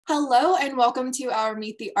Hello and welcome to our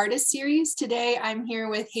Meet the Artist series. Today I'm here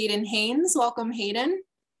with Hayden Haynes. Welcome, Hayden.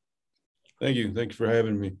 Thank you. Thank you for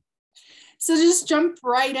having me. So just jump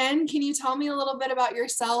right in. Can you tell me a little bit about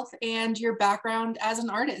yourself and your background as an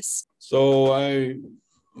artist? My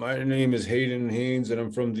name is Hayden Haynes, and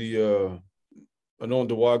I'm from the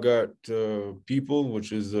Anondawagat people,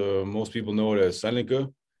 which is most people know it as Seneca,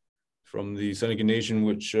 from the Seneca Nation,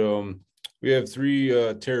 which we have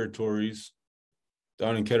three territories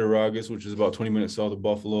down in Cattaraugus, which is about 20 minutes south of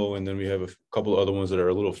Buffalo, and then we have a couple of other ones that are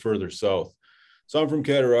a little further south. So I'm from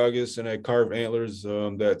Cattaraugus, and I carve antlers.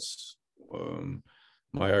 That's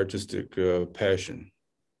my artistic passion.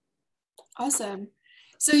 Awesome.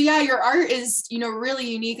 So yeah, your art is, really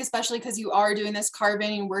unique, especially because you are doing this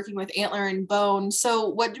carving and working with antler and bone. So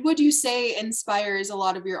what would you say inspires a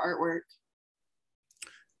lot of your artwork?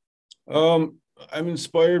 I'm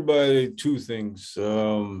inspired by two things.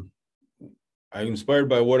 I'm inspired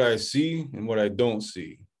by what I see and what I don't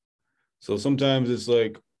see. So sometimes it's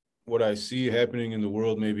like what I see happening in the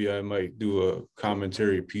world, maybe I might do a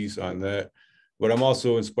commentary piece on that. But I'm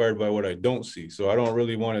also inspired by what I don't see. So I don't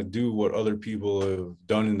really want to do what other people have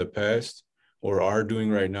done in the past or are doing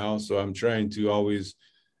right now. So I'm trying to always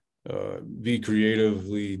be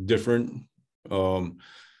creatively different.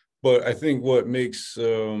 But I think what makes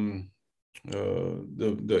the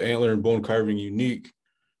antler and bone carving unique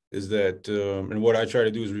is that, and what I try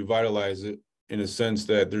to do is revitalize it in a sense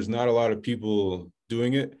that there's not a lot of people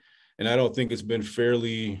doing it. And I don't think it's been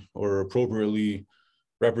fairly or appropriately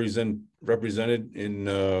represented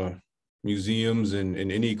in museums and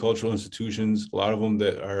in any cultural institutions, a lot of them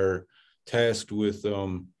that are tasked with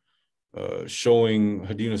showing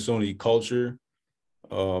Haudenosaunee culture,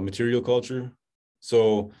 material culture.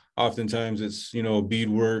 So oftentimes it's,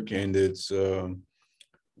 beadwork and it's,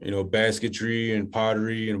 basketry and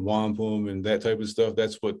pottery and wampum and that type of stuff.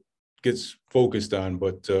 That's what gets focused on.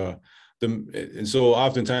 But and so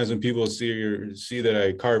oftentimes when people see that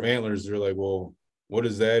I carve antlers, they're like, well, what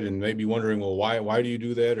is that? And maybe wondering, well, why do you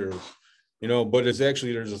do that? Or, but it's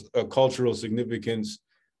actually, there's a cultural significance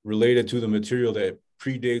related to the material that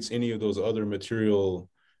predates any of those other material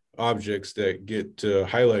objects that get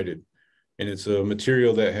highlighted. And it's a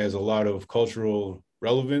material that has a lot of cultural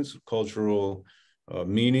relevance, cultural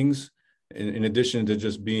meanings, in addition to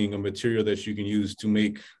just being a material that you can use to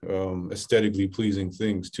make aesthetically pleasing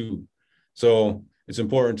things too. So it's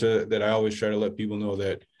important that I always try to let people know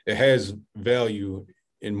that it has value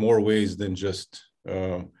in more ways than just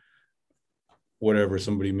whatever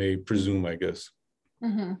somebody may presume, I guess.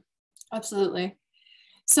 Mm-hmm. Absolutely.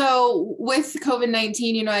 So with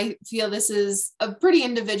COVID-19, I feel this is a pretty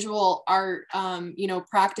individual art,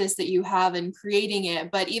 practice that you have in creating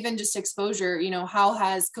it, but even just exposure, how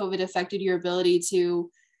has COVID affected your ability to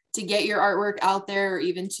get your artwork out there or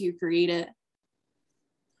even to create it?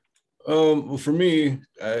 Well, for me,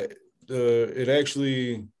 it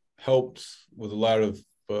actually helped with a lot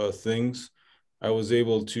of things. I was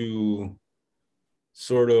able to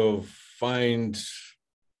sort of find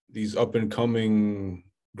these up and coming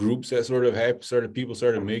groups that sort of people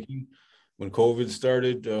started making when COVID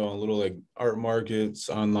started, a little like art markets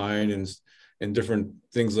online and different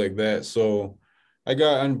things like that. So I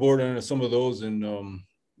got on board on some of those, and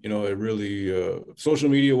it really social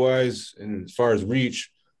media wise and as far as reach,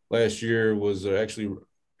 last year was actually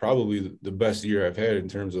probably the best year I've had in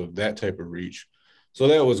terms of that type of reach. So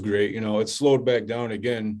that was great. It slowed back down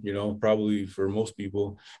again, probably for most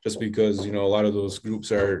people, just because, a lot of those groups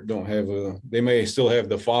they may still have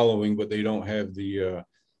the following, but they don't have the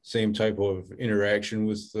same type of interaction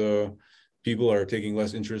with people, are taking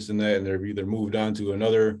less interest in that. And they're either moved on to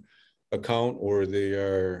another account or they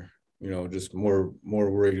are, just more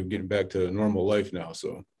worried of getting back to normal life now.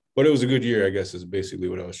 So, but it was a good year, I guess, is basically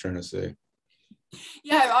what I was trying to say.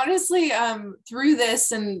 Yeah, honestly, through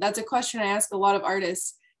this, and that's a question I ask a lot of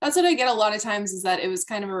artists, that's what I get a lot of times, is that it was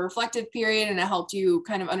kind of a reflective period and it helped you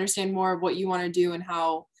kind of understand more of what you want to do and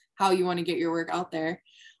how you want to get your work out there.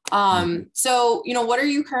 So, what are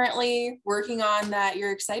you currently working on that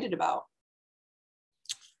you're excited about?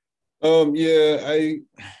 Yeah, I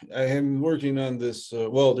am working on this.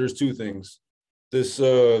 Well, there's two things. This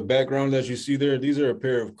background that you see there, these are a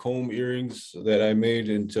pair of comb earrings that I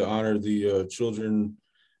made to honor the children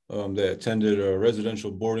that attended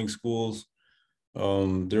residential boarding schools.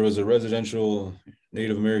 There was a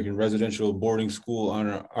Native American residential boarding school on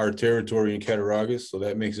our territory in Cattaraugus, so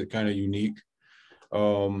that makes it kind of unique.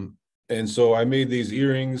 And so I made these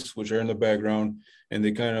earrings, which are in the background, and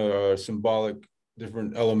they kind of are symbolic.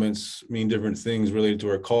 Different elements mean different things related to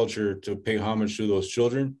our culture to pay homage to those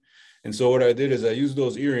children. And so what I did is I used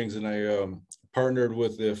those earrings and I partnered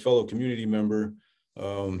with a fellow community member.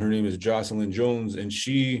 Her name is Jocelyn Jones, and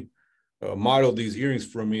she modeled these earrings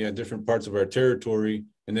for me at different parts of our territory.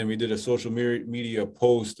 And then we did a social media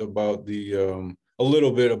post about a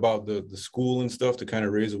little bit about the school and stuff to kind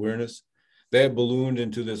of raise awareness. That ballooned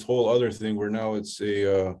into this whole other thing where now it's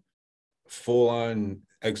a full-on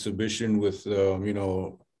exhibition with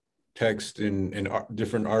text and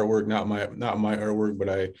different artwork. Not my artwork, but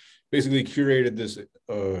I basically curated this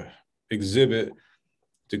exhibit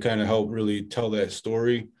to kind of help really tell that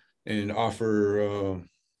story and offer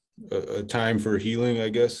a time for healing, I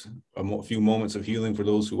guess, a few moments of healing for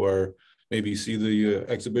those who are maybe see the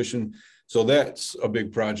exhibition. So that's a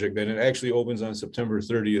big project, and it actually opens on September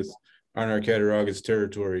 30th on our Cattaraugus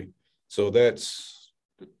territory. So that's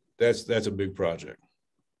a big project.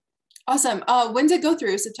 Awesome. When did it go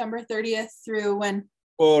through? September 30th through when?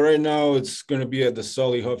 Well, right now it's going to be at the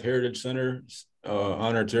Sully Huff Heritage Center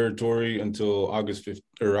on our territory until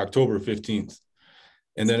October 15th.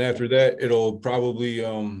 And then after that, it'll probably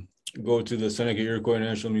go to the Seneca Iroquois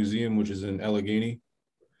National Museum, which is in Allegheny.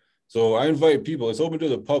 So I invite people. It's open to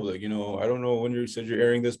the public. I don't know when you said you're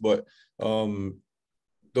airing this, but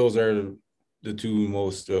those are the two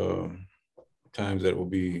most times that will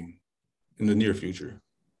be in the near future.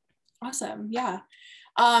 Awesome. Yeah.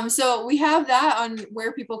 So we have that on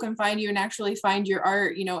where people can find you and actually find your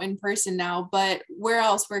art, in person now, but where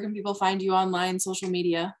can people find you online, social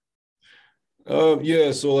media?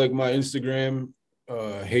 Yeah. So like my Instagram,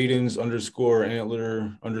 Hayden's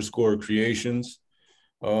 _antler_ creations,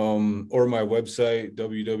 or my website,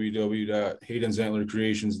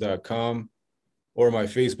 www.haydensantlercreations.com, or my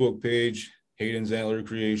Facebook page, Hayden's Antler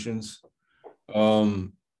Creations.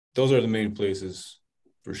 Those are the main places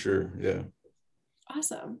for sure. Yeah.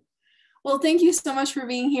 Awesome. Well, thank you so much for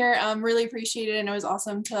being here. Really appreciate it. And it was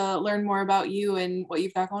awesome to learn more about you and what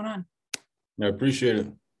you've got going on. I appreciate it.